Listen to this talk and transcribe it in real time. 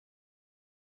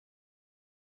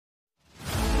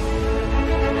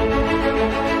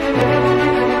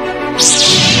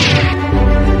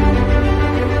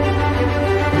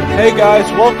Hey guys,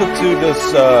 welcome to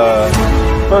this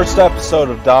first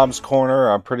episode of Dom's Corner.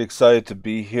 I'm pretty excited to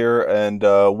be here, and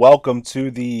welcome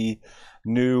to the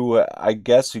new, I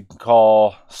guess you can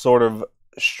call, sort of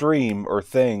stream or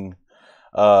thing,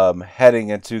 heading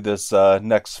into this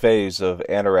next phase of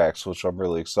Anoraks, which I'm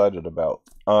really excited about.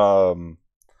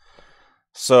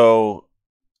 So,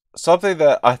 something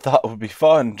that I thought would be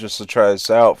fun just to try this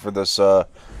out for this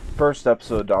first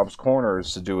episode of Dom's Corner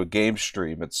is to do a game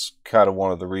stream. It's kind of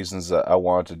one of the reasons that I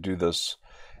wanted to do this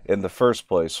in the first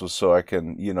place, was so I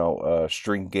can,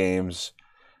 stream games.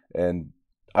 And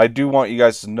I do want you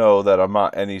guys to know that I'm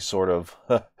not any sort of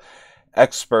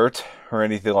expert or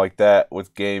anything like that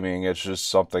with gaming. It's just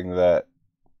something that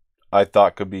I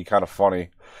thought could be kind of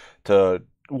funny to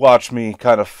watch me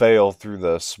kind of fail through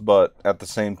this, but at the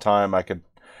same time I could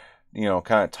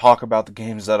kind of talk about the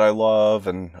games that I love,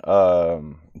 and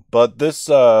but this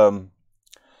whole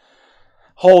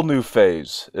new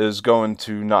phase is going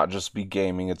to not just be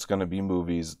gaming. It's going to be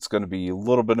movies. It's going to be a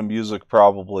little bit of music,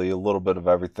 probably a little bit of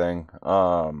everything.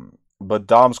 But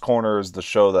Dom's Corner is the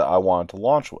show that I wanted to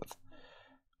launch with.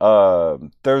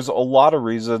 There's a lot of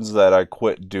reasons that I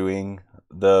quit doing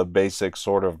the basic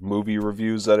sort of movie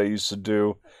reviews that I used to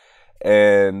do.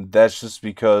 And that's just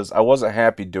because I wasn't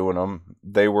happy doing them.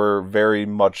 They were very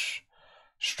much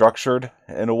structured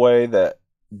in a way that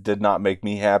did not make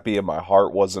me happy, and my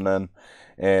heart wasn't in.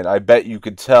 And I bet you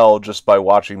could tell just by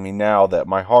watching me now that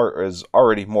my heart is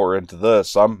already more into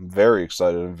this. I'm very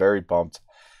excited and very pumped.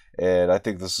 And I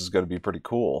think this is going to be pretty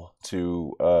cool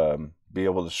to be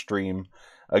able to stream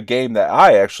a game that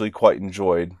I actually quite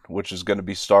enjoyed, which is going to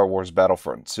be Star Wars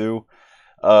Battlefront 2.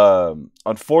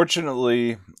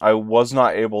 Unfortunately, I was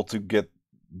not able to get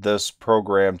this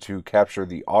program to capture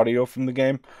the audio from the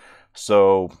game,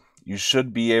 so you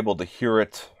should be able to hear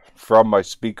it from my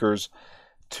speakers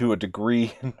to a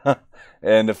degree,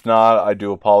 and if not, I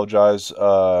do apologize,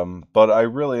 but I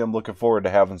really am looking forward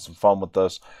to having some fun with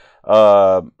this.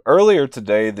 Earlier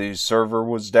today, the server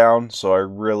was down, so I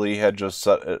really had just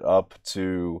set it up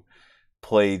to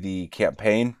play the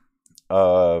campaign,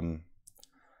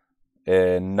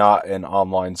 and not an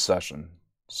online session.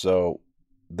 So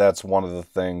that's one of the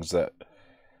things that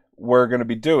we're going to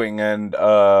be doing, and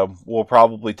we'll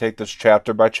probably take this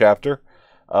chapter by chapter.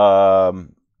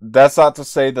 That's not to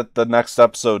say that the next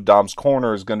episode, Dom's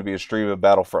Corner, is going to be a stream of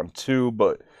Battlefront 2,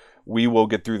 but we will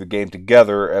get through the game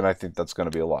together, and I think that's going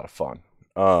to be a lot of fun.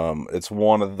 It's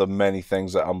one of the many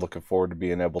things that I'm looking forward to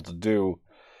being able to do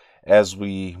as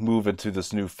we move into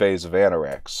this new phase of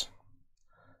Anoraks.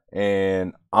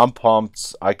 And I'm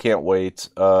pumped. I can't wait.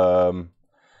 I'm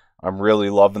really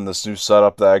loving this new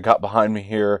setup that I got behind me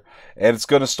here, and it's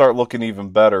going to start looking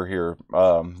even better here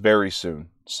very soon.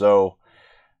 So,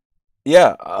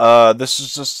 yeah, this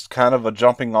is just kind of a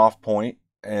jumping off point,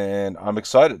 and I'm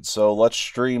excited. So let's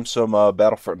stream some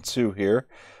Battlefront 2 here.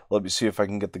 Let me see if I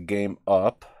can get the game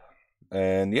up.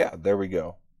 And yeah, there we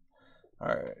go. All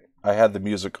right, I had the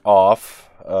music off.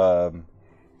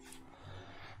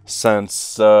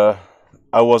 Since I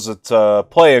wasn't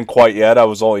playing quite yet, I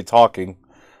was only talking.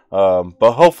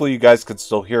 But hopefully you guys can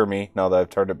still hear me now that I've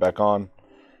turned it back on.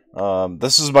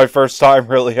 This is my first time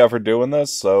really ever doing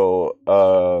this, so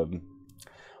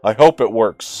I hope it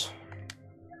works.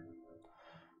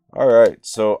 Alright,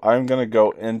 so I'm going to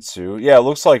go into... Yeah, it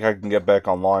looks like I can get back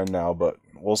online now, but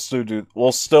we'll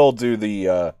still do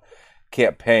the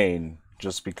campaign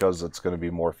just because it's going to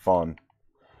be more fun.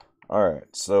 Alright,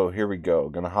 so here we go.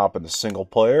 Gonna hop into single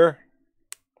player.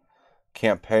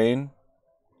 Campaign.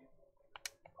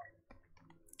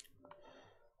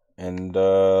 And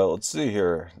let's see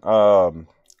here. And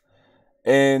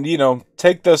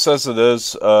take this as it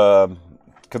is.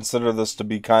 Consider this to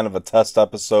be kind of a test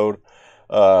episode.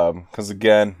 Because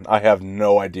again, I have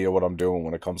no idea what I'm doing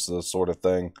when it comes to this sort of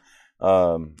thing.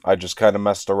 I just kind of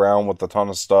messed around with a ton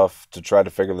of stuff to try to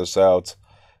figure this out.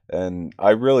 And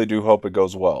I really do hope it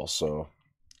goes well, so...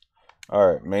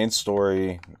 Alright, main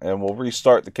story, and we'll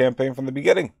restart the campaign from the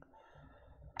beginning.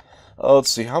 Let's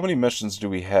see, how many missions do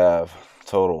we have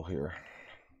total here?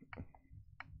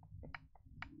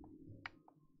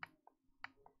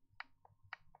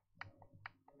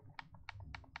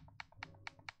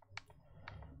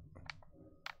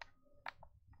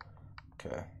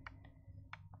 Okay.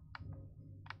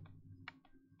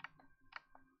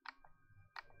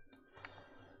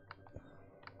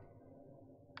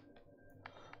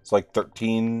 It's like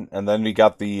 13, and then we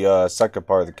got the second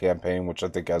part of the campaign, which I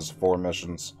think has 4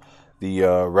 missions. The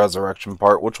resurrection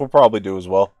part, which we'll probably do as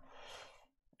well.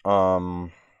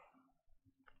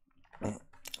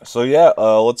 So yeah,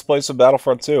 let's play some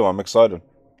Battlefront 2. I'm excited.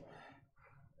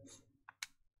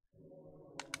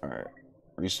 Alright.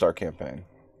 Restart campaign.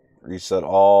 Reset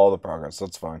all the progress.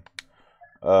 That's fine.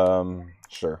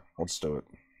 Sure. Let's do it.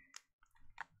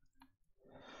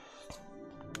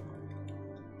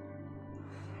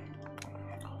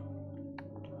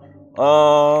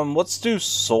 Let's do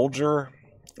soldier.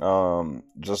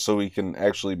 Just so we can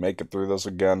actually make it through this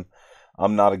again.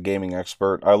 I'm not a gaming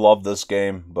expert. I love this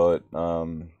game, but,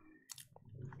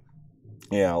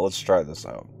 yeah, let's try this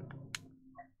out.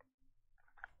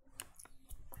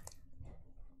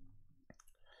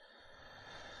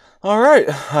 Alright,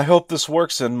 I hope this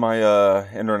works and my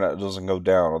internet doesn't go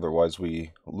down, otherwise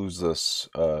we lose this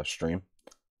stream.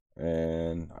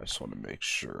 And I just want to make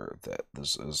sure that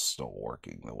this is still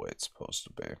working the way it's supposed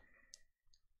to be.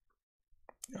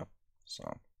 Yeah,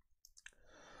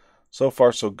 so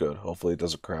far so good. Hopefully it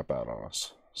doesn't crap out on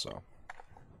us. So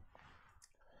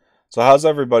how's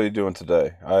everybody doing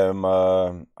today? I'm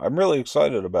really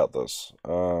excited about this.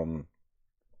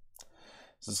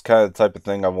 This is kind of the type of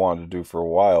thing I've wanted to do for a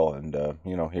while, and,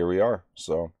 you know, here we are.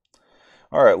 So,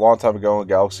 alright, long time ago in a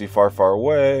galaxy far, far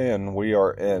away, and we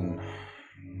are in.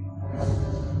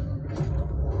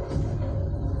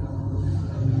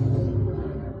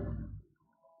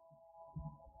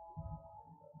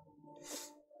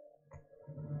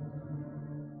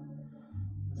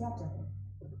 Captain,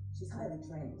 she's highly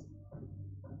trained.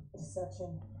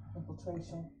 Deception,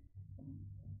 infiltration,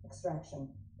 extraction.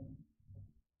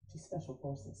 She's special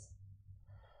forces.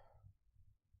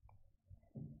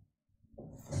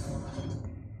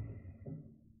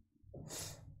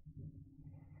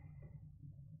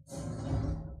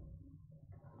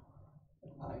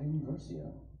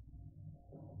 Versio.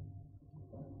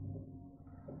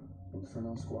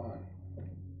 Inferno Squad.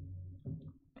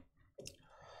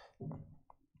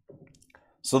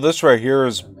 So this right here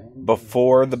is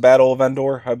before the Battle of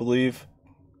Endor, I believe.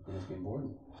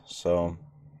 So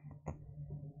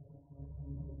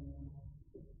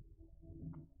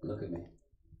look at me.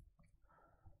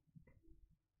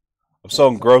 I'm so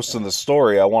engrossed in the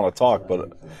story, I want to talk,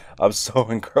 but I'm so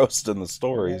engrossed in the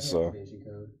story, so.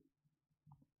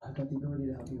 I've got the ability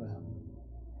to help you out.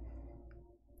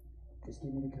 Just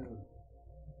give me the code.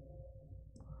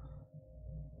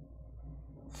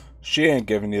 She ain't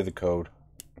giving you the code.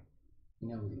 You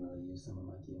know we can really use someone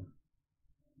like you.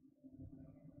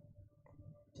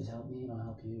 Just help me and I'll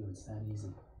help you. It's that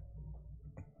easy.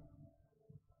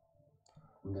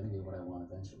 I'm gonna get what I want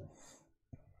eventually.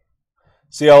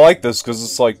 See, I like this because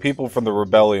it's like people from the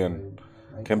rebellion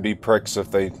can be pricks if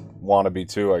they want to be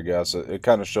too, I guess. It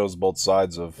kind of shows both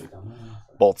sides, if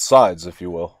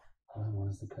you will. All I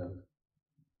want is the code.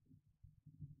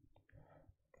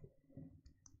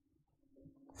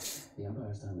 The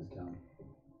Empire's time has come.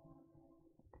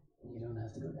 You don't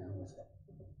have to go down with it.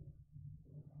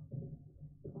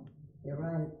 You're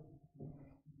right.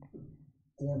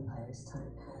 The Empire's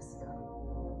time has come.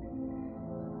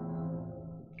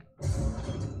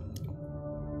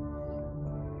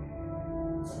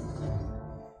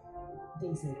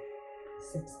 DC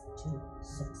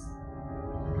 626.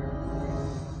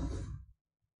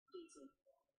 DC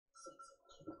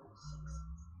 626.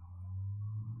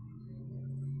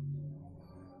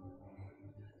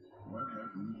 What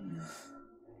have we here?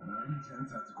 An ID-10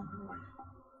 tactical droid.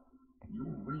 You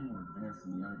were way more advanced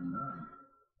than the ID-9.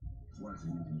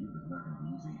 Slicing into you is not going to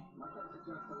be easy. Why not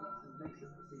suggest a less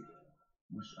invasive procedure?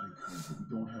 Wish I could, but we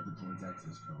don't have the droid's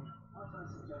access code. How about I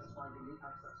suggest finding the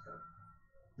access code?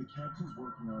 The captain's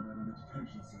working on it in the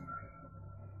detention center.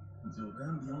 Until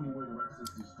then, the only way to access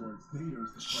this droid's data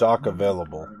is to... Shock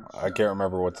available. I can't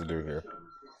remember what to do here.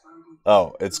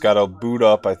 Oh, it's got to boot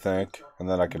up, I think, and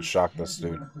then I can shock this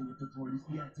dude.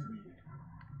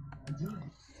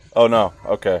 Oh no,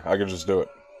 okay, I can just do it.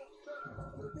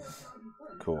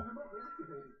 Cool.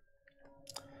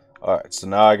 Alright, so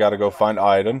now I gotta go find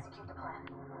Iden.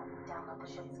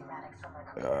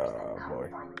 Oh boy.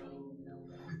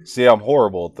 See, I'm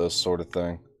horrible at this sort of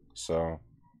thing, so...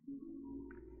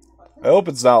 I hope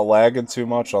it's not lagging too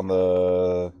much on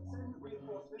the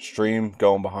stream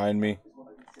going behind me.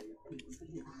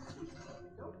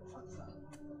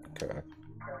 Okay.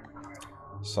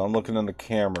 So I'm looking in the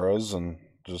cameras and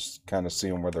just kind of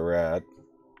seeing where they're at.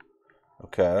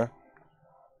 Okay.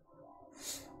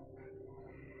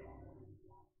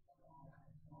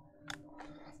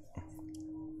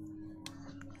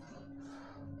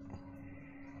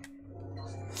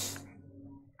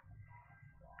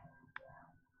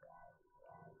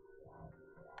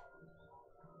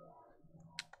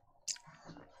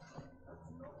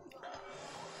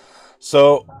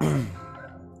 So,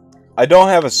 I don't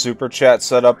have a super chat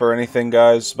set up or anything,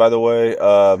 guys, by the way.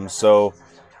 So,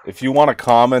 if you want to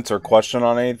comment or question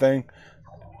on anything,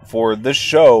 for this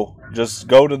show, just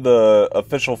go to the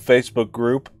official Facebook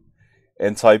group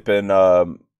and type in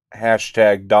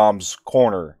hashtag Dom's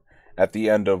Corner at the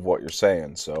end of what you're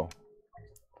saying. So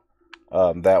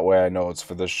that way I know it's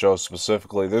for this show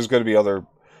specifically. There's going to be other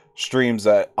streams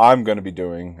that I'm going to be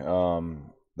doing.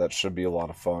 That should be a lot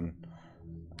of fun.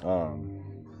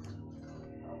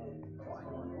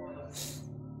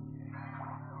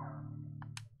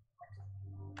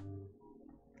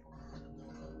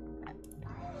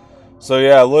 So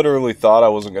yeah, I literally thought I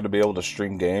wasn't going to be able to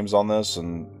stream games on this,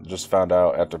 and just found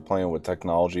out after playing with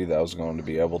technology that I was going to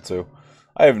be able to.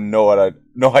 I have no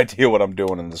idea what I'm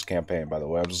doing in this campaign, by the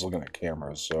way. I'm just looking at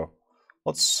cameras, so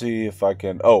let's see if I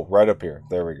can... Oh, right up here.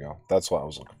 There we go. That's what I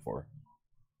was looking for.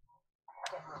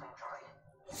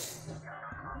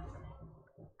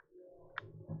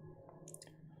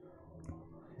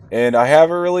 And I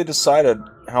haven't really decided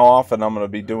how often I'm going to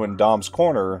be doing Dom's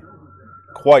Corner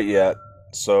quite yet,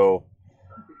 so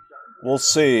we'll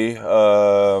see.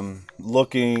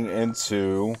 Looking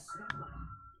into...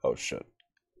 Oh, shit.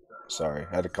 Sorry,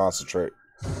 I had to concentrate.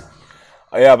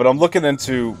 Yeah, but I'm looking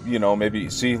into, you know, maybe...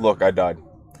 See, look, I died.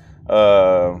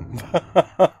 While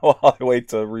I wait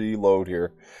to reload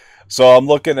here. So I'm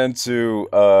looking into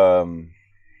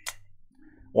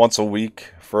once a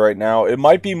week for right now. It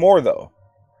might be more, though.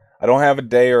 I don't have a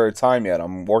day or a time yet.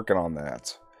 I'm working on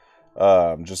that.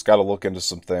 Just got to look into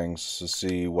some things to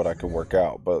see what I can work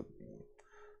out. But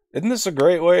isn't this a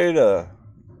great way to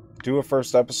do a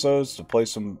first episodes, to play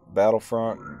some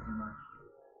Battlefront?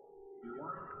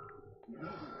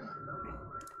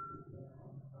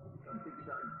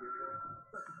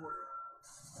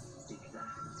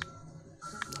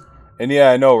 And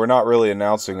yeah, I know we're not really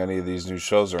announcing any of these new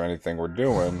shows or anything we're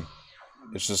doing.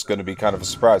 It's just going to be kind of a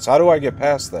surprise. How do I get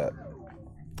past that?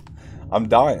 I'm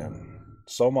dying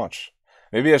so much.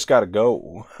 Maybe I just got to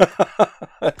go.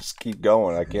 Just keep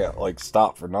going. I can't, like,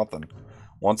 stop for nothing.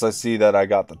 Once I see that I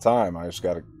got the time, I just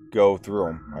got to go through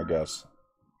them, I guess.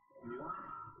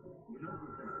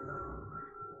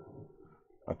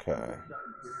 Okay.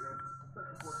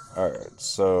 Alright,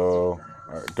 so...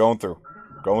 Alright, going through.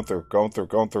 Going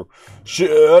through.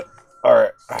 Shit!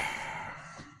 Alright.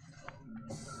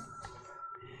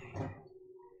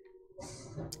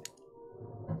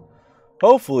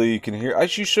 Hopefully you can hear...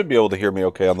 You should be able to hear me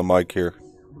okay on the mic here.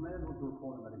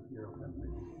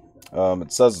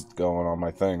 It says it's going on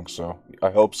my thing, so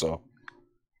I hope so.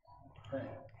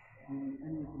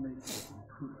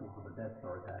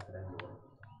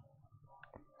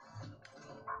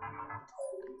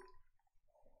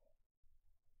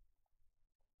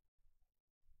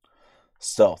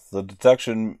 Stealth. The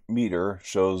detection meter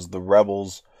shows the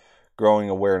rebels' growing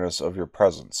awareness of your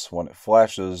presence. When it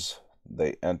flashes,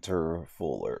 they enter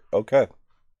full alert. Okay.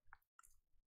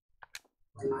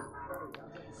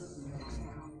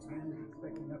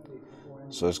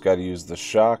 So I just got to use the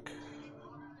shock.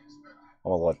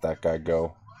 I'm going to let that guy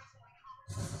go.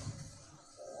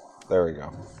 There we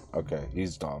go. Okay,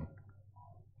 he's done.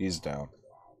 He's down.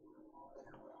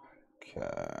 Okay.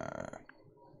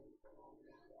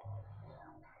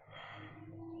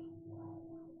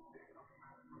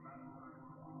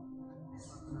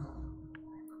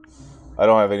 I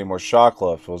don't have any more shock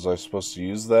left. Was I supposed to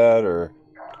use that, or...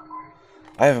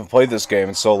 I haven't played this game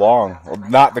in so long. Well,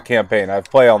 not the campaign. I've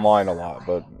played online a lot,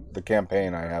 but the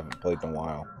campaign I haven't played in a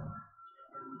while.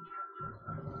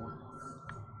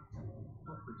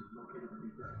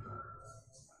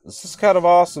 This is kind of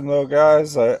awesome, though,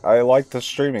 guys. I like the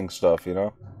streaming stuff, you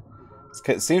know?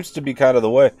 It seems to be kind of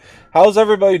the way. How's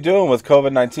everybody doing with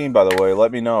COVID-19, by the way?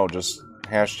 Let me know. Just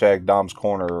hashtag Dom's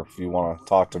Corner if you want to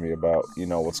talk to me about, you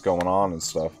know, what's going on and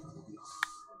stuff.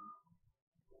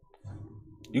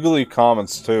 You can leave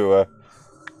comments, too.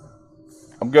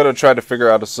 I'm going to try to figure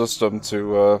out a system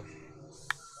to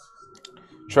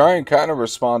try and kind of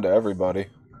respond to everybody.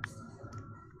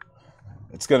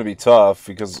 It's going to be tough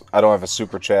because I don't have a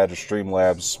Super Chat or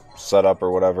Streamlabs set up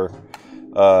or whatever.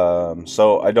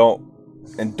 So I don't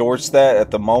endorse that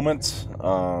at the moment.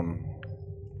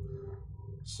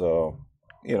 So,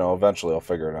 you know, eventually I'll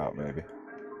figure it out, maybe.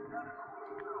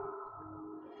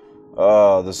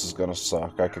 This is going to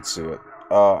suck. I can see it.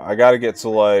 I got to get to,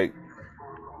 like...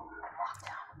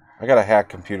 I got to hack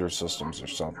computer systems or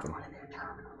something.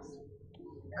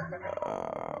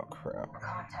 Oh, crap.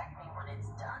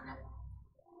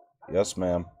 Yes,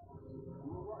 ma'am.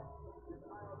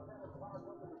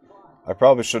 I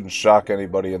probably shouldn't shock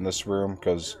anybody in this room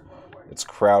because it's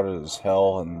crowded as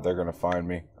hell and they're going to find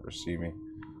me or see me.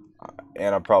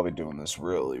 And I'm probably doing this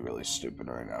really, really stupid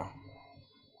right now.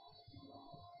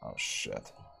 Oh,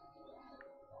 shit.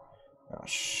 Oh,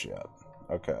 shit.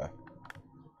 Okay.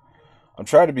 I'm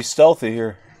trying to be stealthy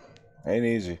here. Ain't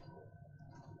easy.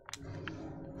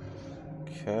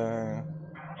 Okay. If you're done,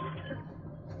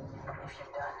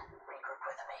 regroup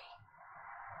with me.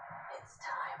 It's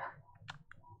time.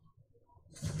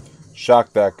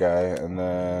 Shock that guy, and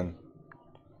then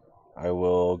I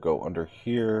will go under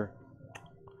here.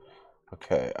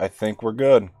 Okay, I think we're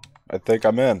good. I think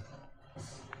I'm in.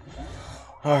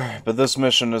 Alright, but this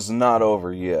mission is not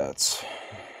over yet.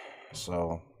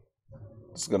 So,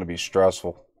 it's gonna be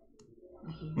stressful.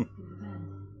 I came through the vent.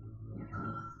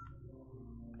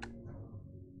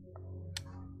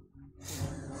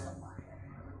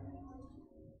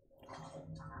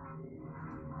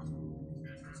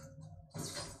 You're close.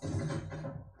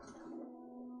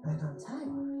 Right on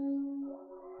time.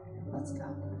 Let's go.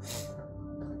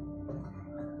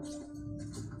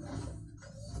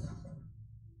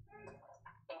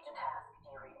 Agent Hask, do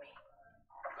you read me?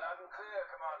 Loud and clear,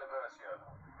 Commander Versio.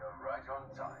 You're right on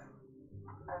time.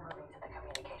 I'm moving to the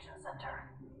communications center.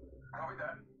 Copy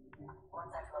that.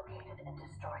 Once I've located and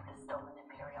destroyed the stolen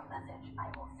Imperial message, I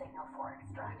will signal for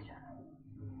extraction.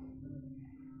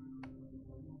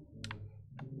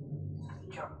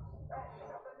 Sure.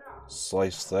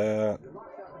 Slice that.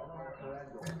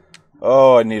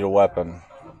 Oh, I need a weapon.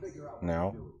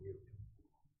 Now.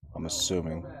 I'm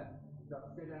assuming.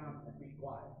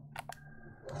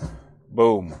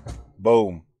 Boom.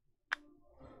 Boom.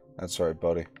 That's right,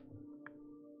 buddy.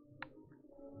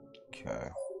 Okay.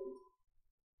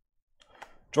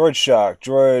 Droid shock.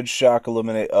 Droid shock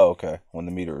eliminate. Oh, okay. When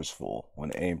the meter is full.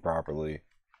 When aimed properly.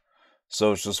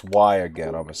 So it's just Y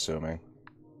again, I'm assuming.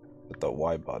 Hit the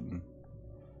Y button.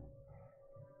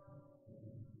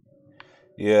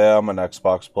 Yeah, I'm an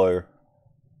Xbox player.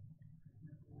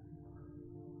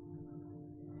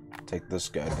 Take this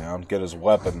guy down. Get his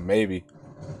weapon, maybe.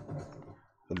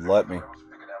 Could let me.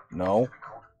 No.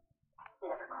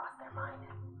 Never crossed their mind.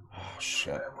 Oh,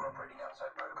 shit. We're operating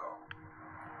outside protocol. We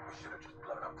should have just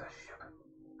blown up their ship.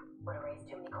 Would have raised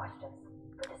too many questions.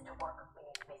 For this to work, we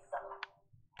need to be subtle.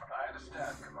 I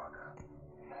understand, Commander.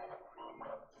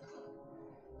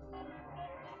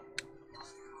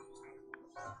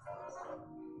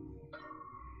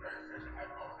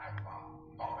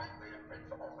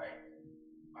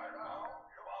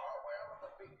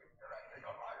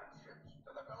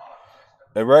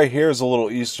 And right here is a little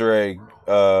Easter egg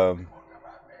from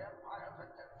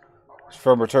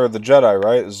Return of the Jedi,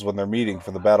 right? This is when they're meeting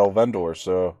for the Battle of Endor,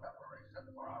 so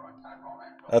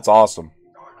that's awesome.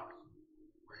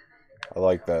 I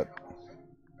like that. The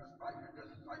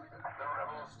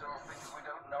rebels still think we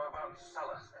don't know about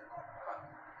Sullust.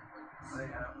 They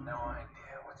have no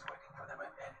idea what's waiting for them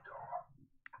at Endor.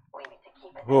 We need to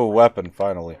keep it. Ooh, weapon,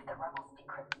 finally. If the rebels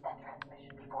decrypt that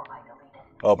transmission before I delete it.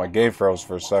 Oh, my game froze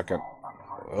for a second.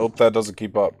 I hope that doesn't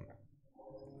keep up.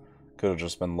 Could have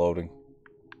just been loading.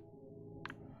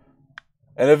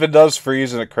 And if it does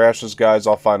freeze and it crashes, guys,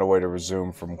 I'll find a way to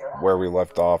resume from where we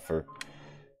left off, or,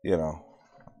 you know,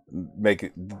 make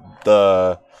it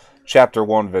the Chapter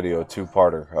 1 video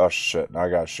two-parter. Oh, shit. Now I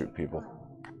gotta shoot people.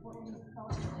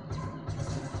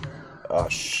 Oh,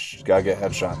 gotta get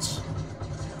headshots.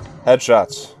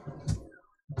 Headshots.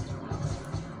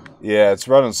 Yeah, it's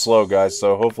running slow, guys,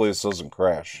 so hopefully this doesn't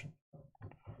crash.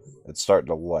 It's starting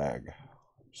to lag.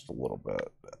 Just a little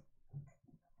bit.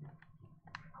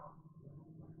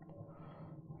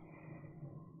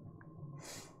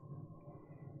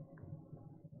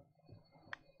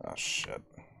 Oh, shit.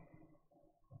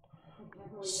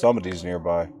 Somebody's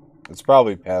nearby. It's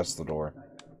probably past the door.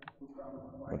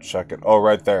 I'll check it. Oh,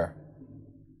 right there.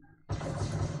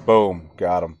 Boom.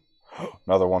 Got him.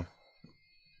 Another one.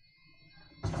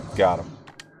 Got him.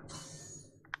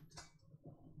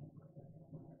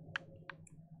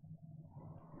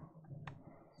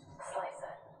 Slice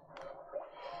it.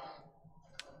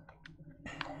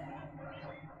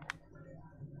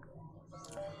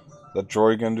 That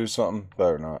droid gonna do something?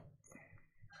 Better not.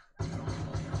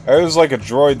 There's like a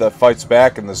droid that fights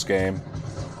back in this game.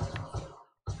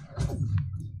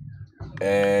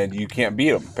 And you can't beat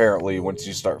him, apparently, once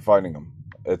you start fighting him.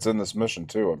 It's in this mission,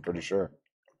 too, I'm pretty sure.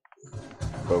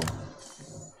 Boom.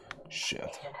 Shit.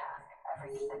 Agent Hask, I've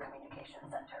reached the communications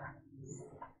center.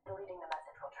 Deleting the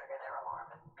message will trigger their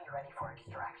alarm. Be ready for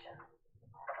extraction.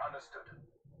 Understood.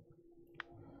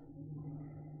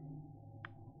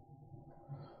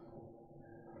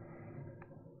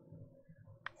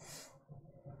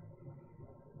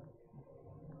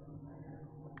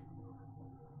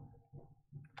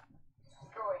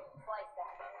 Droid, slice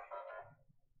that.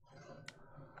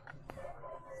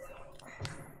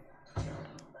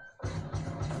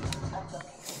 I've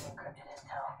located the encrypted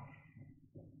intel.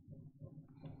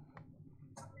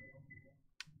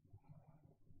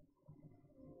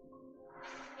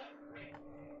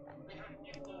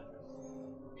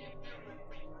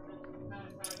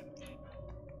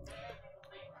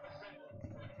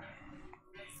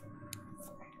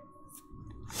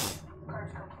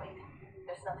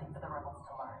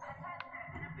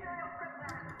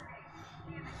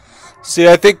 See,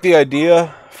 I think the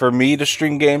idea for me to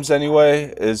stream games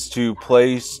anyway is to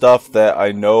play stuff that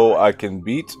I know I can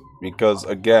beat because,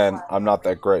 again, I'm not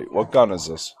that great. What gun is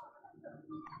this?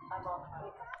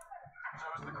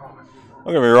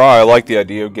 Don't get me wrong, I like the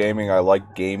idea of gaming. I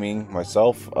like gaming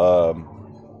myself.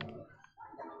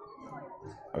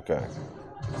 Okay.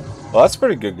 Well, that's a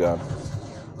pretty good gun.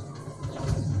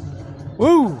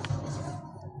 Woo!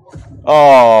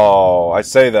 Oh, I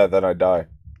say that, then I die.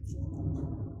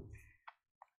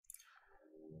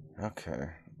 Okay.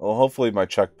 Well, hopefully my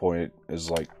checkpoint is,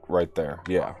 like, right there.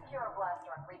 Yeah.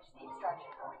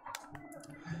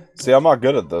 See, I'm not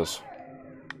good at this.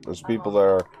 There's people that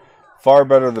are far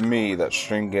better than me that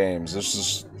stream games. This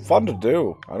is fun to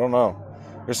do. I don't know.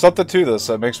 There's something to this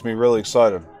that makes me really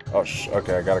excited. Oh,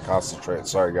 okay, I gotta concentrate.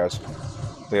 Sorry, guys.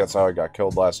 I think that's how I got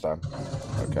killed last time.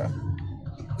 Okay.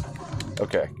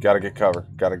 Okay, gotta get cover.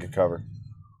 Gotta get cover.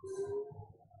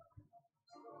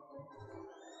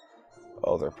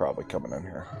 Oh, they're probably coming in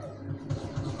here.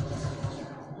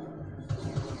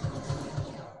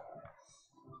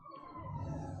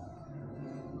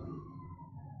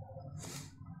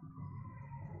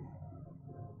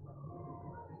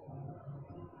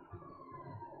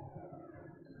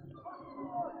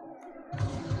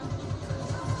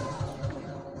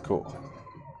 Cool.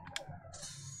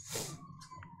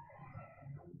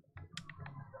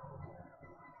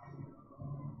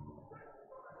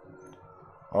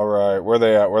 Alright, where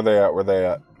they at? Where they at? Where they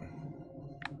at?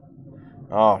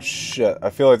 Oh, shit. I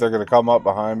feel like they're gonna come up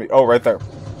behind me. Oh, right there.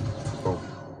 Oh.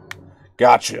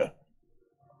 Gotcha.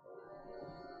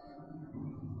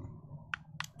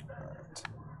 Alright.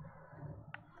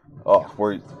 Oh,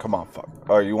 where you? Come on, fuck.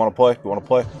 Oh, you wanna play? You wanna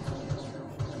play?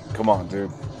 Come on, dude.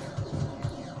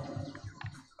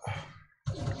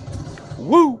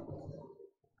 Woo!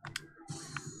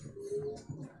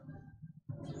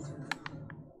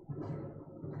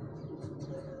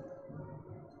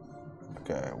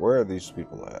 Okay, where are these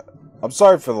people at? I'm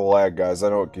sorry for the lag, guys. I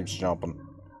know it keeps jumping.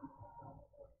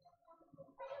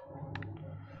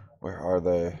 Where are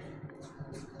they?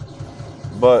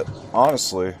 But,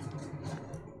 honestly,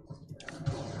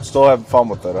 still having fun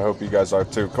with it. I hope you guys are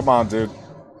too. Come on, dude.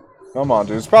 Come on,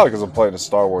 dude. It's probably because I'm playing a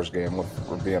Star Wars game, if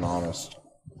we're being honest.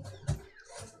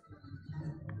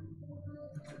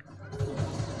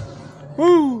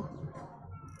 Woo!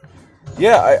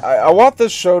 Yeah, I want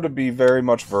this show to be very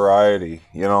much variety.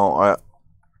 You know,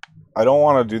 I don't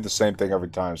want to do the same thing every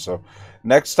time. So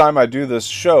next time I do this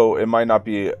show, it might not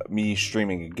be me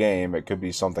streaming a game. It could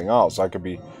be something else. I could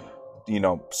be, you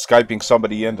know, Skyping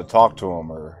somebody in to talk to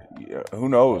them, or who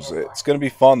knows. It's going to be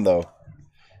fun, though.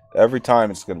 Every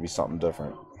time it's going to be something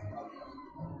different.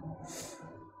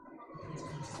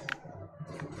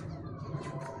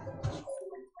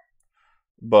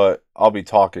 But I'll be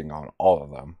talking on all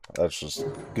of them. That's just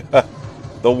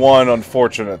the one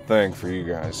unfortunate thing for you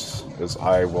guys, is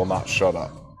I will not shut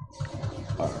up.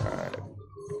 Alright.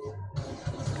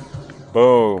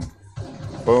 Boom.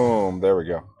 Boom. There we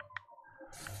go.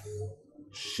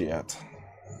 Shit.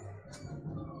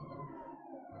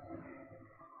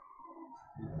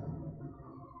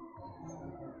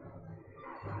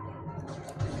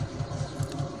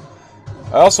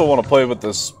 I also want to play with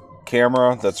this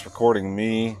camera that's recording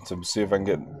me to see if I can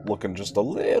get looking just a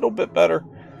little bit better.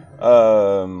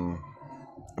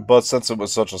 But since it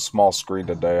was such a small screen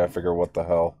today, I figure what the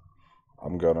hell.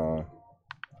 I'm gonna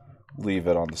leave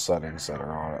it on the settings that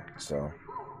are on it, so.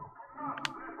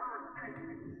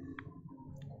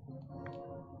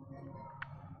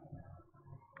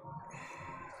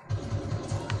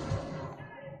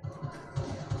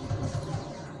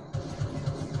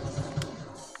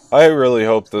 I really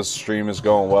hope this stream is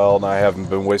going well and I haven't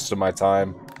been wasting my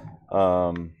time.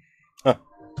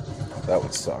 That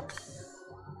would suck.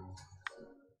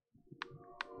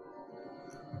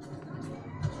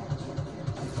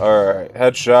 Alright,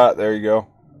 headshot, there you go.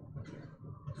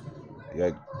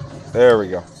 Yeah, there we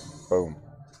go. Boom.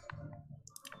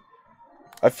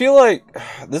 I feel like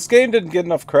this game didn't get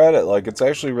enough credit. Like, it's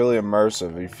actually really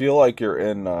immersive. You feel like you're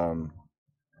in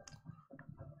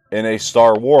a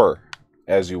Star War,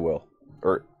 as you will.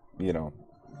 Or, you know,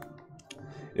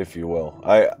 if you will.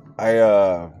 I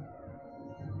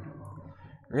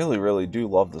really, really do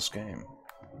love this game.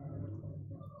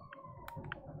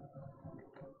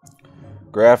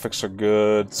 Graphics are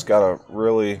good. It's got a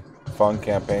really fun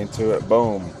campaign to it.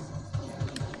 Boom.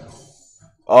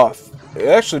 Oh, it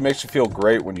actually makes you feel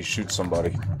great when you shoot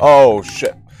somebody. Oh,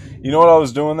 shit. You know what I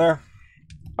was doing there?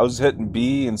 I was hitting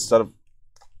B instead of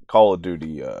Call of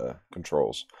Duty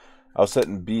controls. I was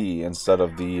hitting B instead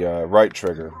of the right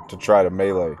trigger to try to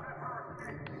melee.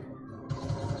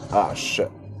 Ah,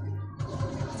 shit.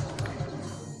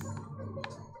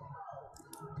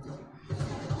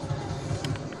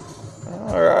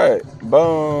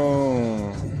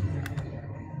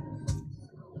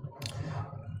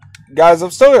 Guys,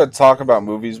 I'm still going to talk about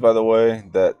movies, by the way,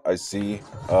 that I see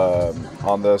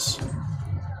on this.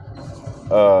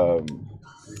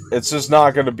 It's just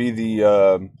not going to be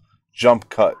the jump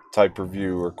cut type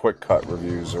review or quick cut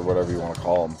reviews or whatever you want to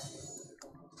call them,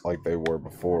 like they were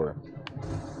before.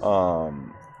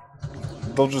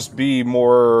 They'll just be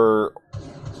more...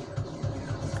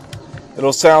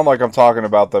 It'll sound like I'm talking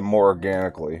about them more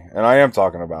organically, and I am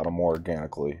talking about them more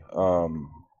organically.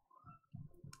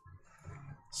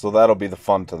 So that'll be the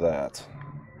fun to that.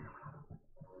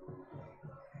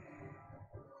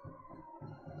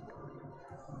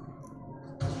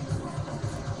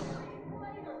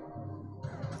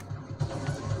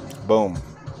 Boom.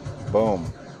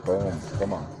 Boom. Boom.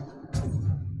 Come on.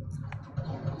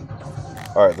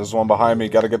 Alright, there's one behind me.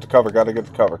 Gotta get to cover. Gotta get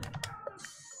to cover.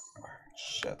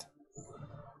 Shit.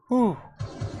 Whew.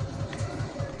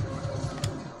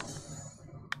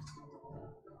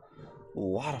 A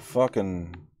lot of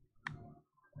fucking...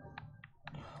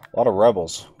 A lot of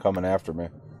rebels coming after me.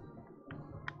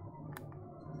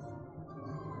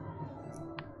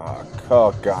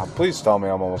 Oh, God. Please tell me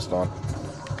I'm almost done.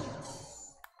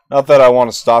 Not that I want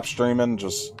to stop streaming.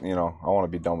 Just, you know, I want to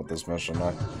be done with this mission.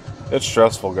 It's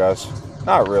stressful, guys.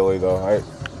 Not really, though.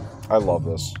 I love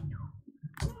this.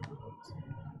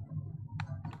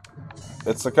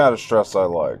 It's the kind of stress I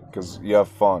like. Because you have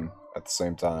fun at the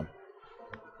same time.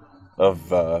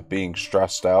 Of being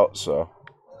stressed out, so...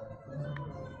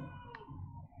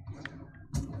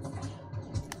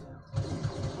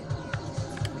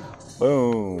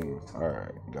 Boom.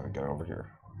 Alright, gotta get over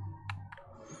here.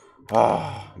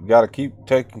 You gotta keep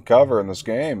taking cover in this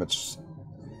game. It's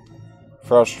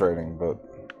frustrating, but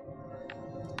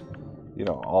you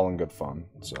know, all in good fun,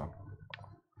 so.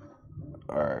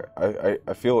 Alright,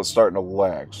 I feel it's starting to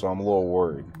lag, so I'm a little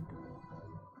worried.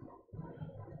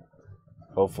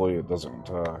 Hopefully it doesn't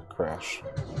crash.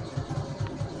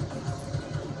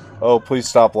 Oh, please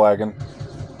stop lagging.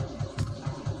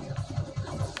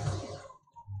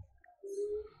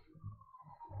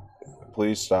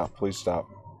 Please stop, please stop.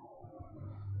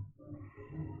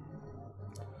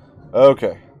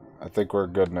 Okay, I think we're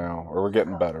good now, or we're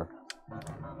getting better.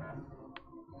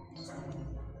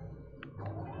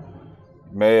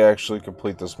 May actually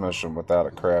complete this mission without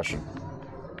it crashing.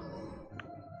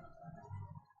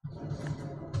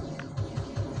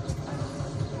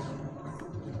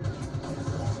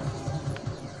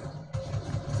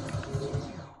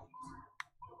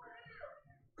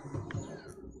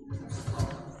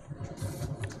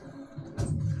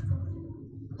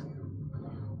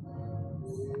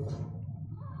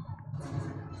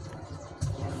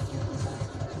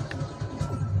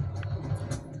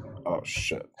 Oh,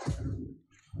 shit.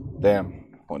 Damn.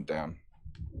 Went down.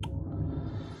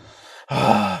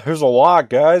 There's a lot,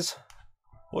 guys.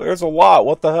 Well, there's a lot.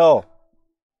 What the hell?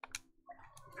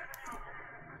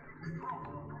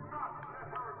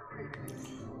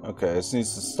 Okay, this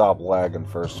needs to stop lagging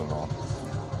first of all.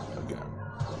 Again.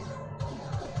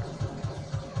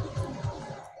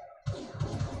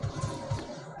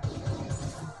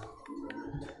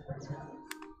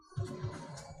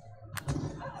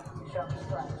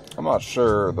 I'm not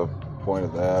sure the point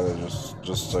of that is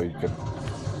just so you could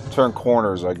turn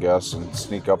corners, I guess, and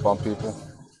sneak up on people.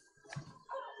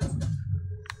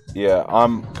 Yeah,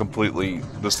 I'm completely...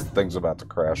 This thing's about to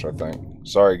crash, I think.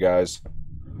 Sorry, guys.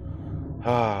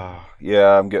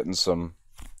 Yeah, I'm getting some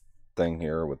thing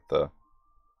here with the...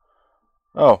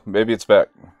 Oh, maybe it's back.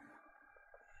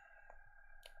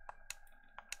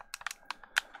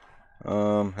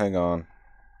 Hang on.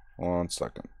 1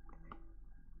 second.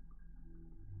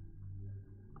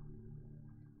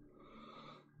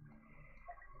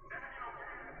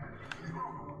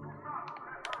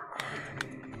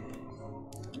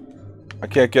 I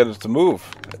can't get it to move.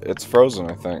 It's frozen,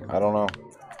 I think. I don't know.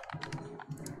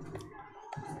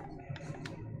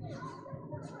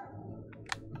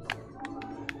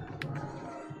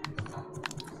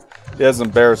 Yeah, it's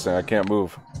embarrassing. I can't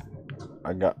move.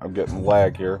 I'm getting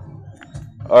lag here.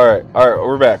 Alright,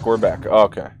 we're back.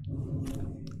 Okay.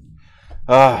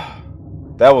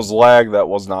 That was lag. That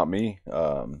was not me.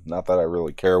 Not that I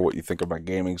really care what you think of my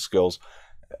gaming skills.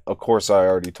 Of course, I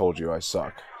already told you I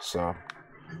suck. So,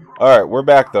 alright, we're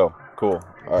back though. Cool.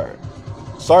 Alright.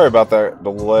 Sorry about that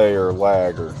delay or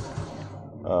lag or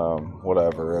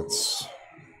whatever.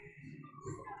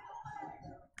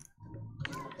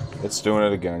 It's doing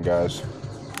it again, guys.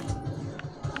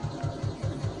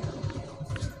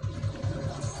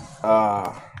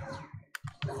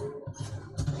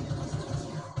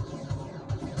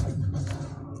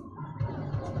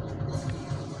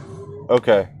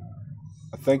 Okay.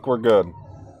 I think we're good.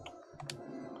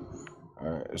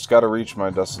 Alright. Just gotta reach my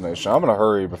destination. I'm gonna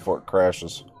hurry before it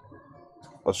crashes.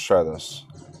 Let's try this.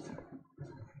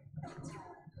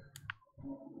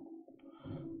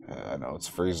 Yeah, I know, it's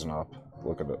freezing up.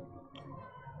 Look at it.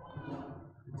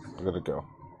 Look at it go.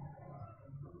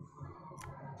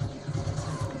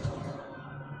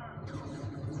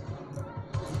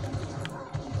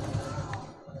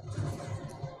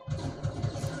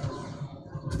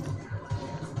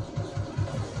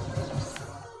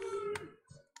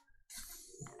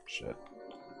 Shit.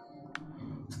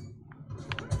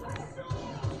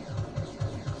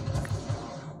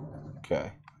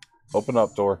 Okay. Open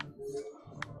up, door.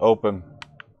 Open.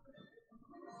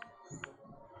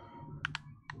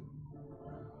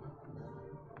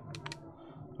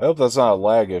 I hope that's not a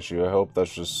lag issue. I hope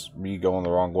that's just me going the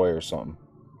wrong way or something.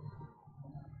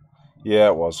 Yeah,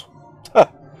 it was.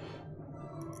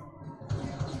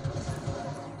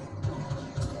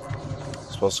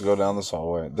 Supposed to go down this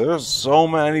hallway. There's so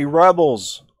many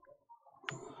rebels.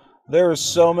 There's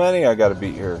so many I gotta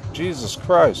beat here. Jesus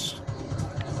Christ.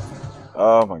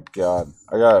 Oh my god.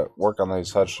 I gotta work on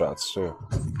these headshots too.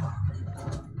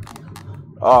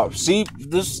 Oh, see?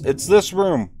 It's this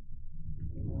room.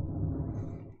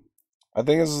 I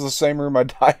think this is the same room I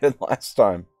died in last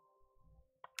time.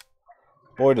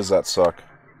 Boy, does that suck.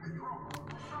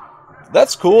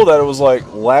 That's cool that it was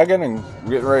like lagging and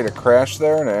getting ready to crash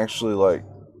there and it actually like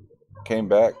came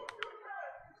back.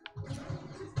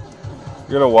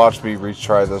 You're gonna watch me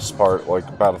retry this part like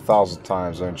about 1,000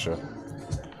 times, ain't you?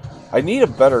 I need a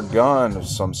better gun of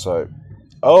some sort.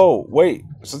 Oh, wait.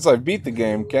 Since I beat the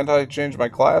game, can't I change my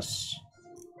class?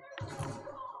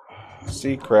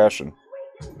 See, crashing.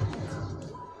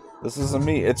 This isn't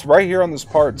me. It's right here on this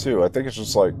part, too. I think it's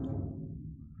just like...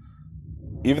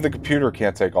 Even the computer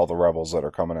can't take all the rebels that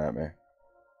are coming at me.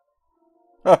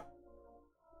 Huh.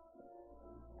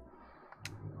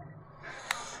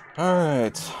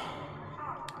 Alright.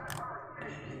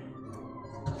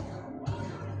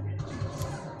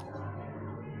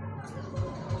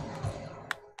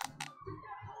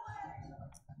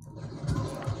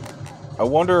 I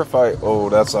wonder if I... Oh,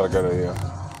 that's not a good idea.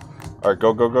 Alright,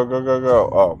 go, go, go, go, go, go.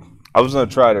 Oh, I was going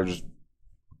to try to just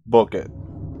book it.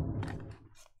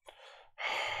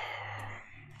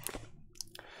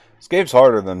 This game's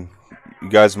harder than you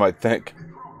guys might think.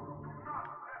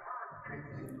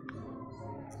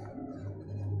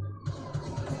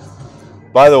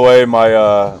 By the way,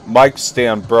 my mic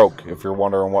stand broke, if you're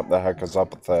wondering what the heck is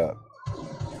up with that.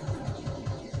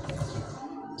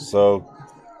 So,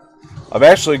 I'm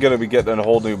actually going to be getting a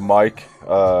whole new mic,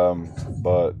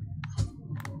 but...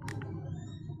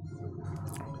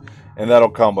 And that'll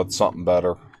come with something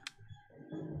better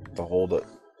to hold it.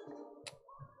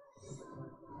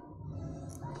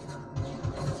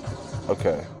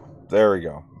 Okay, there we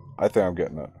go. I think I'm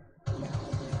getting it.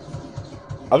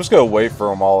 I'm just going to wait for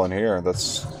them all in here.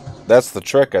 That's the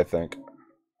trick, I think.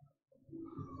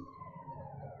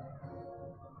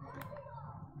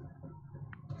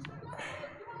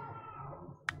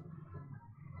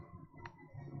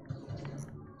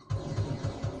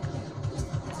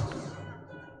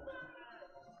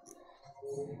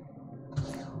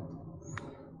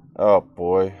 Oh,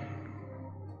 boy.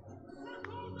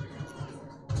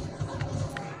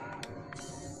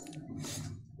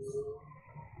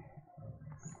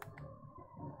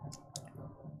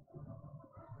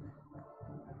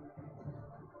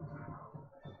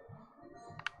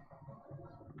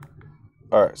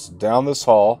 Alright, so down this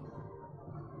hall.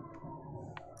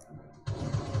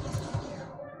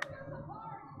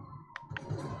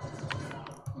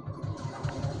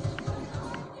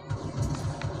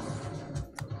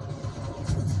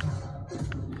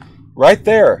 Right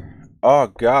there. Oh,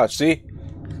 gosh. See?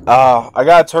 I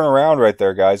gotta turn around right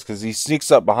there, guys, because he sneaks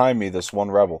up behind me, this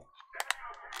one rebel.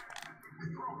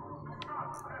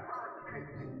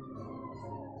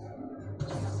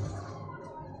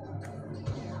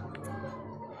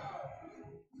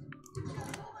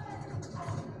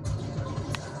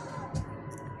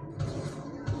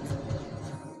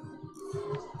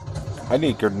 I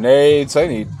need grenades. I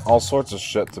need all sorts of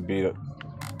shit to beat it.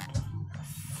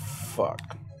 Fuck.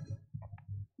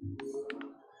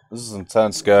 This is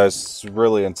intense, guys. It's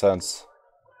really intense.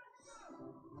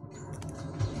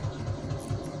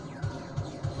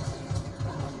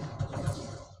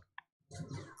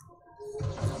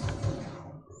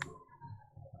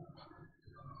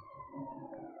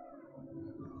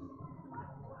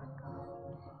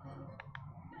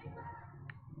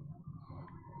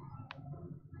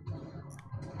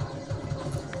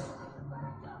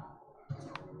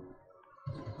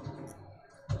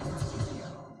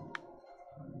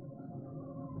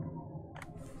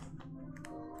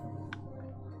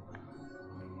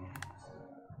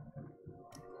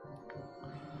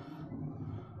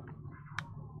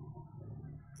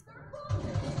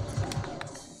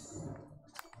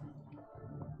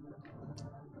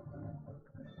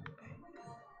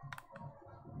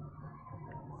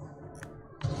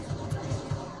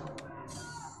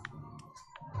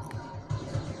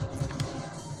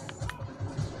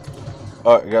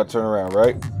 Oh, you gotta turn around,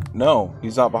 right? No,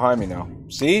 he's not behind me now.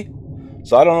 See?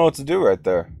 So I don't know what to do right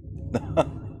there.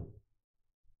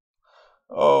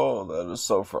 Oh, that is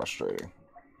so frustrating.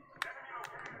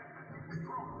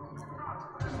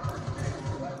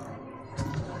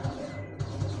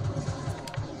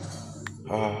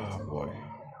 Oh, boy.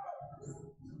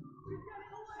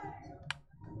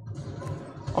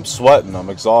 I'm sweating. I'm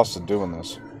exhausted doing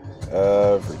this.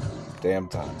 Every damn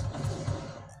time.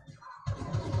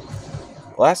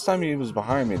 Last time he was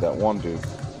behind me, that one dude.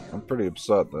 I'm pretty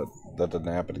upset that that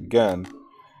didn't happen again.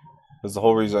 Because the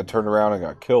whole reason I turned around and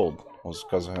got killed was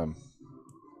because of him.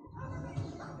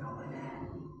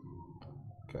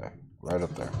 Okay, right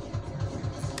up there.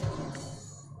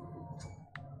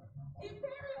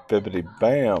 Bibbity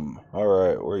bam.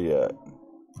 Alright, where you at?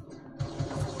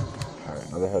 Alright,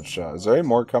 another headshot. Is there any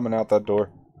more coming out that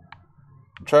door?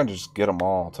 I'm trying to just get them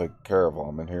all, take care of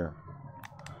them in here.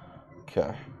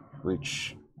 Okay,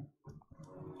 reach.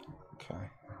 Okay.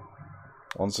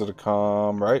 One's gonna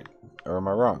come right? Or am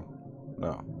I wrong?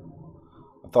 No.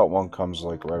 I thought one comes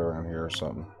like right around here or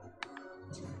something.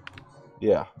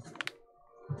 Yeah.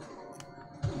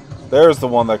 There's the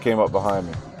one that came up behind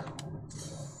me.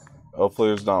 Hopefully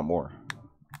there's not more.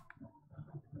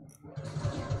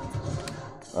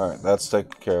 Alright, that's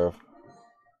taken care of.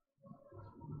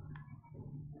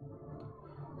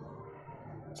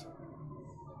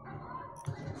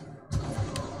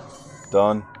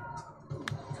 Done.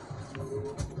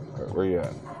 Alright, where you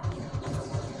at?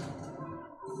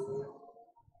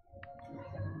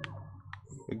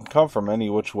 It can come from any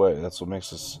which way. That's what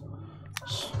makes this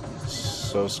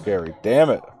so scary. Damn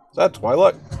it. Is that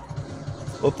Twilight?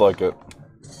 Looked like it.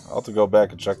 I'll have to go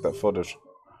back and check that footage.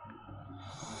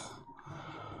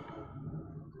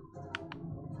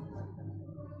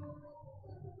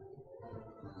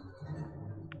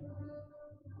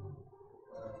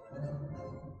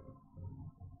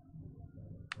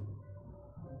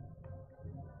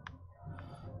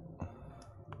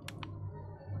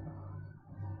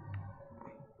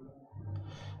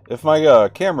 If my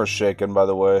camera's shaking, by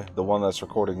the way, the one that's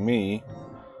recording me,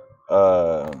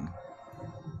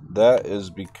 that is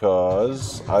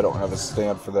because I don't have a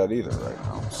stand for that either right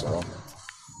now. So,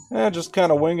 just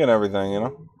kind of winging everything, you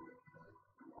know?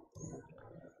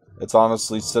 It's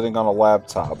honestly sitting on a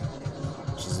laptop,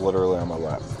 which is literally on my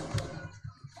lap.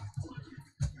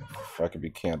 If I could be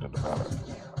candid about it.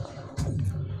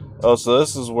 Oh, so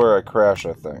this is where I crash,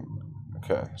 I think.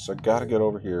 Okay, so I gotta get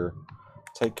over here,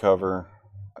 take cover,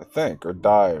 I think, or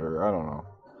die, or I don't know.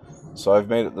 So I've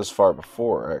made it this far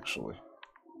before, actually.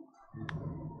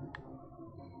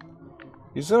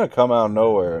 He's gonna come out of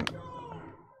nowhere. And...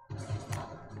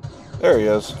 There he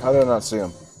is. How did I not see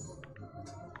him?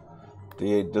 Did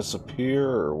he disappear,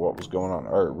 or what was going on?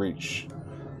 Alright, reach.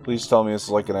 Please tell me it's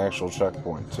like an actual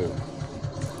checkpoint, too.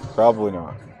 Probably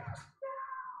not.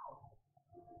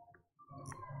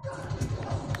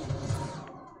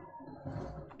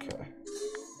 Okay.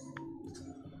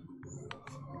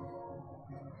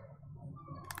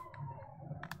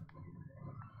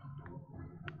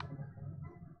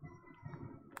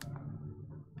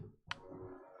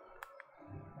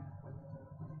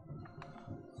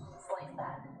 Slice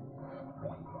that.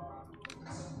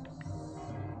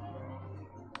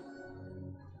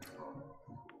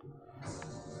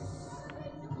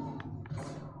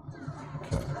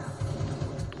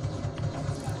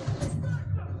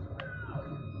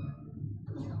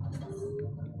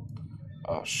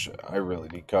 Oh shit, I really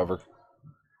need cover.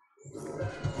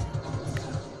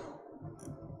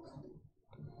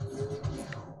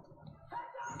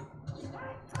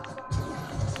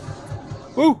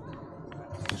 Woo!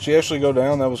 Did she actually go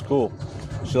down? That was cool.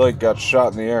 She like got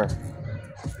shot in the air.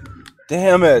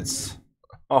 Damn it!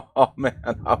 Oh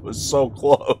man, I was so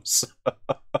close.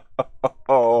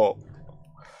 Oh.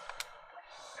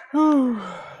 Whew.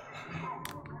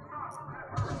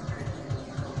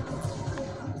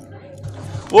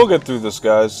 We'll get through this,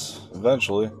 guys,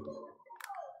 eventually.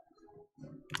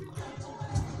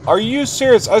 Are you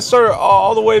serious? I started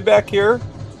all the way back here?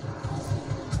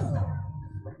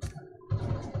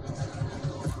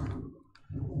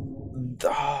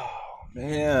 Oh,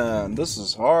 man, this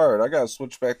is hard. I gotta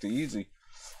switch back to easy.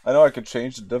 I know I could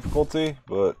change the difficulty,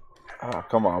 but... Oh,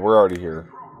 come on, we're already here.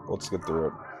 Let's get through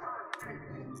it.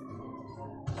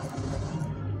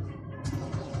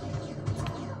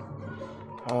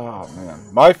 Oh, man.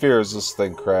 My fear is this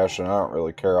thing crashing. I don't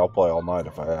really care. I'll play all night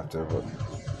if I have to, but...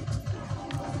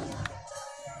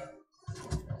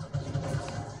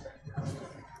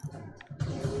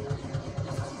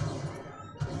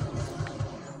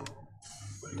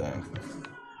 Dang.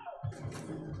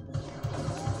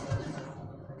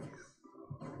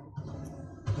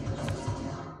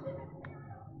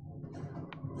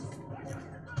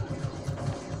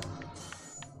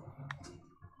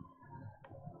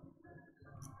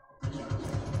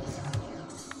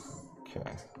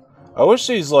 I wish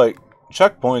these, like,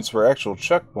 checkpoints were actual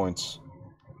checkpoints.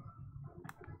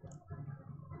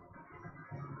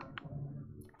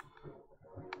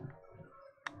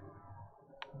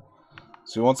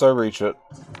 See, once I reach it...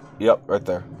 Yep, right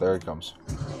there. There he comes.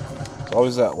 It's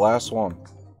always that last one.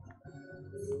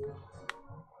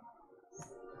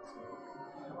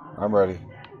 I'm ready.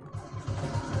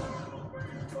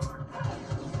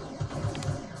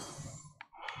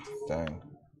 Dang.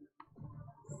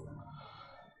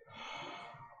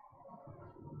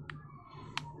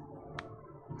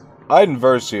 Iden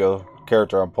Versio,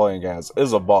 character I'm playing as,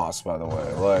 is a boss, by the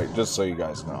way. Like, just so you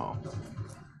guys know.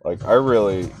 Like, I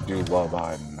really do love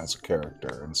Iden as a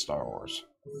character in Star Wars.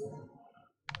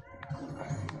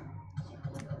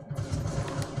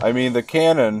 I mean, the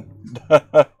canon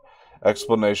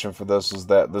explanation for this is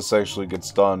that this actually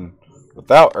gets done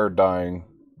without her dying.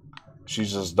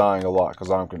 She's just dying a lot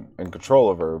because I'm in control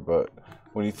of her, but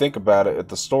when you think about it,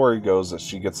 the story goes that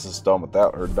she gets this done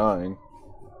without her dying.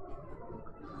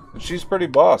 And she's pretty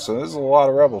boss, and there's a lot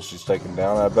of rebels she's taken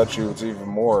down. I bet you it's even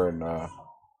more in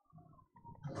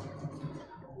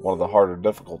one of the harder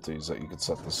difficulties that you could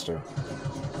set this to.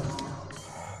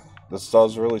 This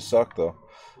does really suck, though.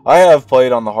 I have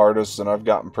played on the hardest, and I've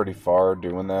gotten pretty far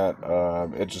doing that.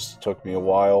 It just took me a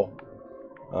while.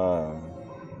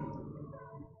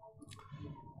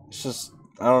 It's just,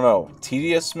 I don't know,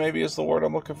 tedious maybe is the word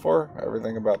I'm looking for.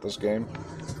 Everything about this game.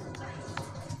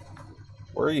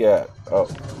 Where are you at? Oh.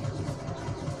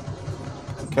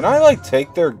 Can I, like,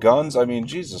 take their guns? I mean,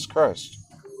 Jesus Christ.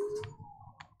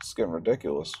 It's getting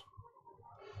ridiculous.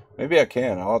 Maybe I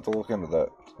can. I'll have to look into that.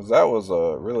 Because that was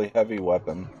a really heavy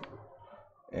weapon.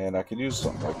 And I could use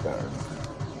something like that.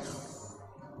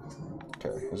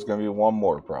 Okay, there's going to be one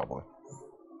more, probably.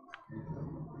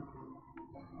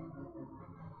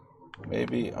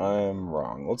 Maybe I'm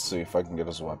wrong. Let's see if I can get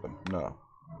his weapon. No.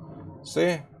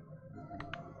 See?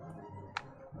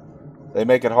 They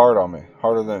make it hard on me.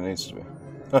 Harder than it needs to be.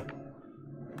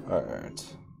 Alright.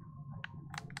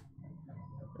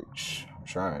 Reach. I'm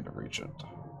trying to reach it.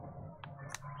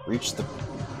 Reach the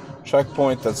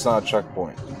checkpoint that's not a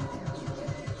checkpoint.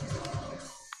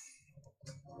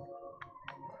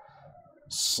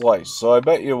 Slice. So I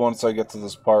bet you once I get to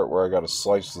this part where I gotta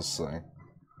slice this thing.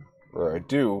 Or I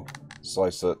do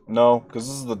slice it. No, because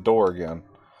this is the door again.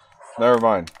 Never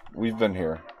mind. We've been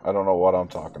here. I don't know what I'm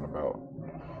talking about.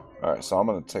 Alright, so I'm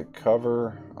gonna take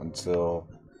cover until...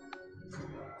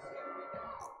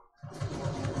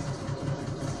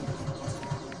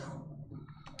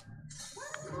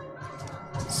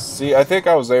 See, I think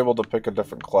I was able to pick a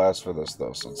different class for this,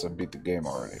 though, since I beat the game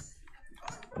already.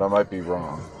 But I might be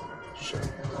wrong. Shit.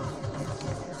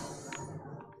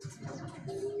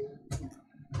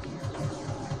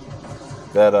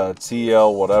 That,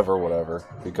 TL whatever,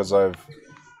 because I've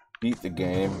beat the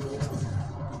game.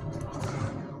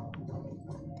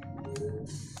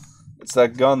 It's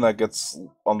that gun that gets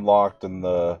unlocked in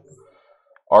the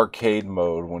arcade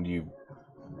mode when you,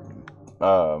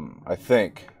 I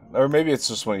think. Or maybe it's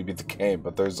just when you beat the game,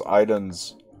 but there's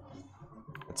Iden's...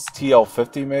 It's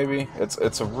TL50 maybe?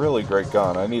 It's a really great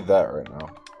gun. I need that right now.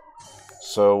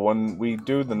 So when we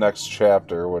do the next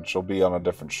chapter, which will be on a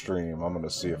different stream, I'm going to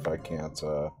see if I can't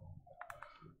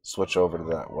switch over to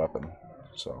that weapon.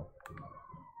 So...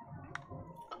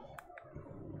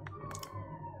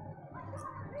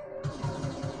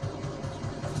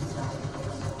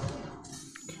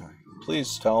 Okay.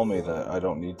 Please tell me that I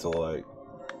don't need to, like...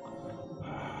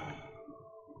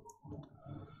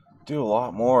 do a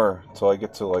lot more until I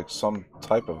get to, like, some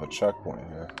type of a checkpoint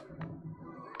here.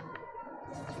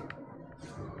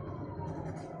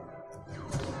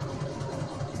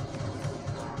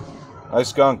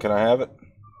 Nice gun, can I have it?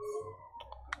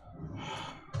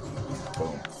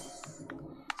 Boom.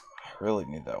 I really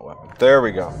need that weapon. There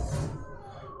we go.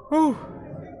 Whew.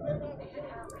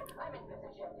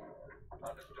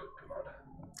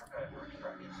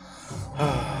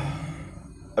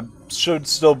 It should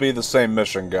still be the same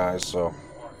mission, guys, so...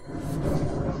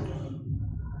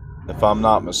 If I'm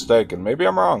not mistaken. Maybe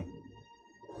I'm wrong.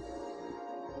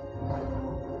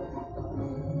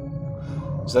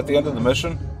 Is that the end of the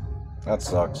mission? That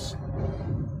sucks.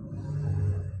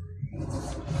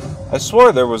 I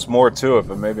swore there was more to it,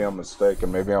 but maybe I'm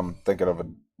mistaken. Maybe I'm thinking of a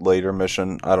later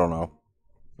mission. I don't know.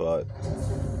 But,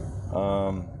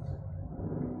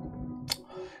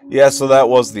 yeah, so that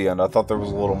was the end. I thought there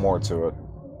was a little more to it.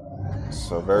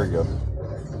 So, very good.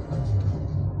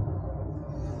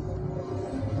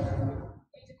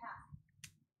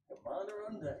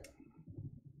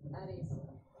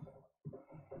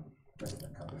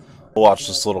 We'll watch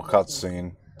this little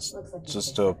cutscene.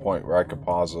 Just to a point where I can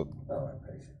pause it.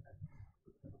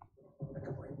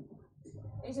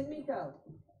 Agent Miko.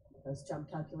 Those jump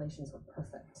calculations were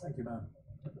perfect. Thank you, ma'am.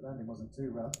 The landing wasn't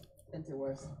too rough. Been through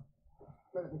worse.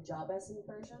 Remember the job as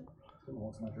version? Still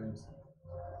haunts my dreams.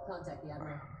 Contact the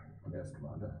Admiral. Yes,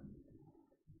 Commander.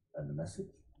 And the message?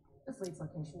 The fleet's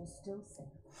location is still safe.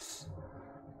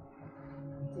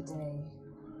 Today,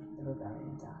 the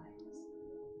rebellion dies.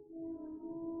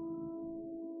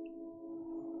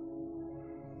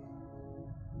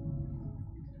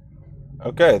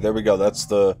 Okay, there we go. That's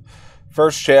the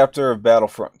first chapter of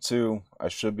Battlefront 2. I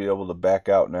should be able to back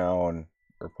out now and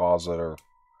or pause it or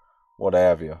what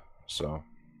have you. So,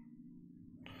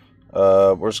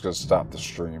 we're just gonna stop the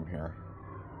stream here.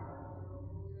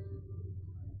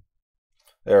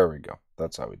 There we go.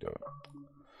 That's how we do it.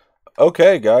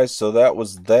 Okay, guys. So that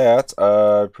was that.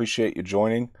 I appreciate you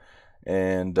joining.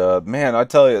 And man, I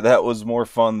tell you, that was more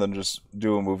fun than just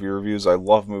doing movie reviews. I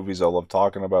love movies. I love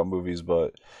talking about movies,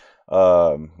 but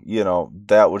you know,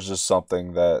 that was just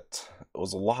something that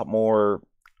was a lot more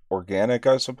organic,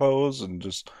 I suppose, and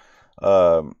just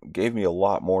gave me a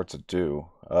lot more to do.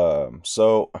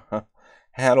 So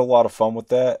had a lot of fun with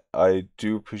that. I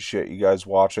do appreciate you guys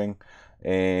watching,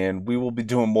 and we will be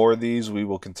doing more of these. We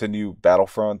will continue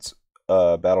Battlefront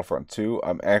 2.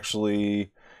 I'm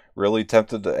actually really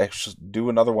tempted to actually do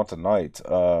another one tonight.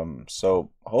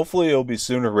 So hopefully it'll be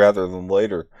sooner rather than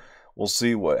later. We'll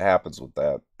see what happens with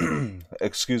that.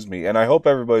 Excuse me. And I hope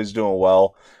everybody's doing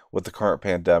well with the current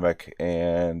pandemic.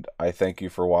 And I thank you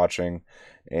for watching.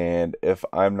 And if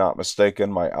I'm not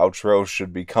mistaken, my outro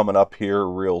should be coming up here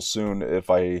real soon if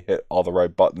I hit all the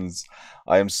right buttons.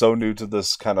 I am so new to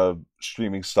this kind of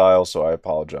streaming style, so I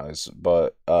apologize.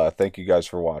 But thank you guys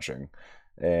for watching.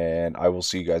 And I will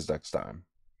see you guys next time.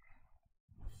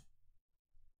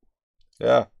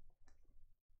 Yeah.